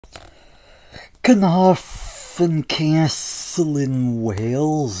Carnarvon Castle in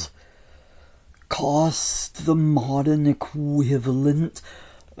Wales cost the modern equivalent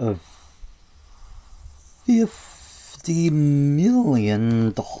of $50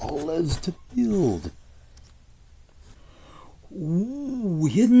 million to build.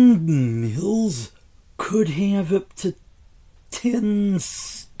 Windmills could have up to 10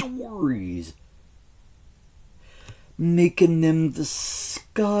 stories, making them the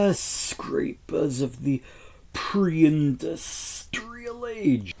skyscrapers of the pre-industrial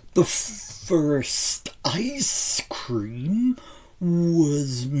age. The first ice cream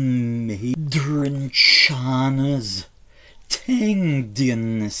was made during China's Tang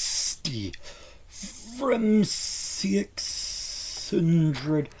Dynasty from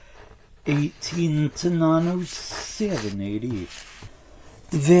 618 to 907 AD.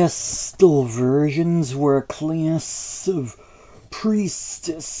 The Vestal versions were a class of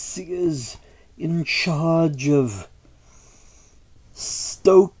priestesses in charge of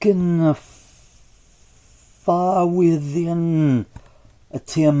stoking a fire within a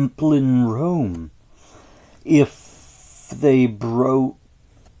temple in Rome. If they broke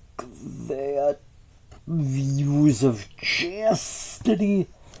their views of chastity,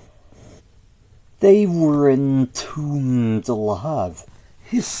 they were entombed alive.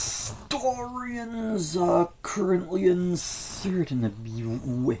 Historians are currently uncertain about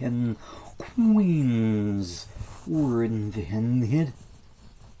when queens were invented,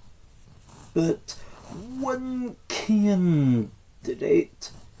 but one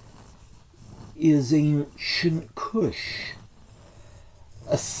candidate is ancient Kush,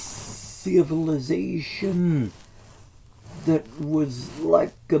 a civilization that was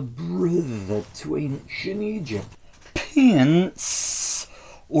like a brother to ancient Egypt. Pants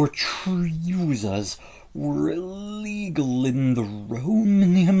or trousers were illegal in the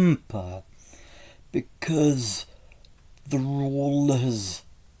Roman Empire because the rulers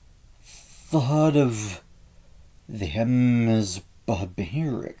thought of them as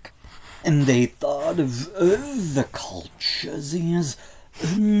barbaric, and they thought of other cultures as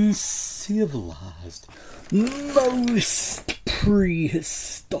uncivilized. Most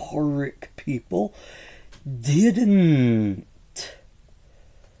prehistoric people didn't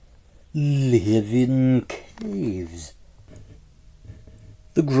live in caves.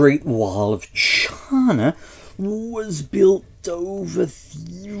 The Great Wall of China was built over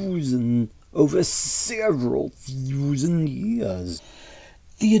several thousand years.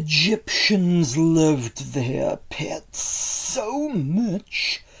 The Egyptians loved their pets so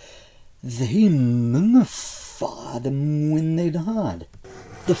much they mummified them when they died.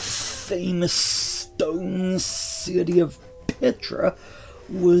 The famous stone city of Petra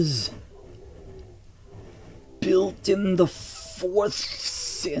was built in the 4th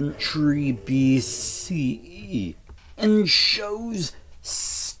century BCE and shows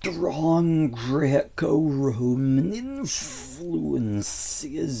strong Greco-Roman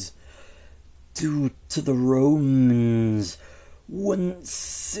influences due to the Romans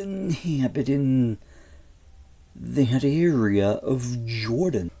once inhabiting that area of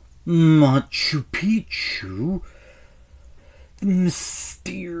Jordan. Machu Picchu, the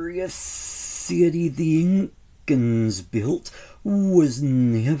mysterious city the Incans built, was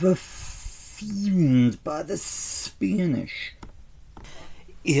never found by the Spanish.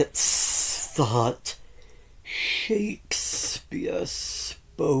 It's thought Shakespeare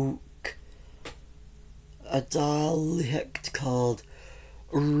spoke a dialect called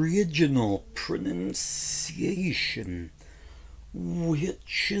original pronunciation,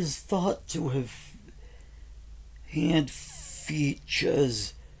 which is thought to have had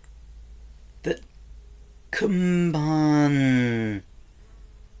features that combine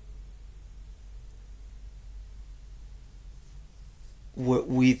what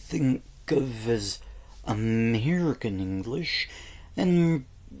we think of as American English and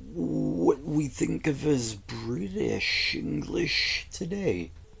what we think of as British English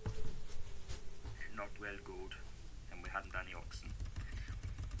today. Not well good, and we hadn't any oxen.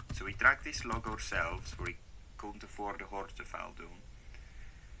 So we dragged this log ourselves, for we couldn't afford a horse to fall down.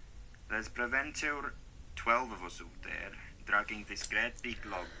 Let's prevent our 12 of us out there dragging this great big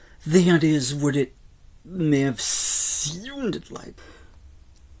log. That is what it may have sounded like.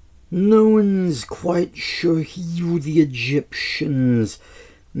 No one's quite sure how the Egyptians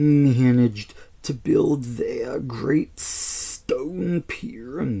managed to build their great stone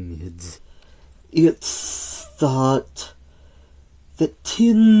pyramids. It's thought that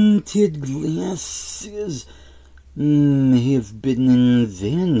tinted glasses may have been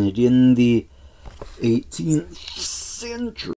invented in the 18th century.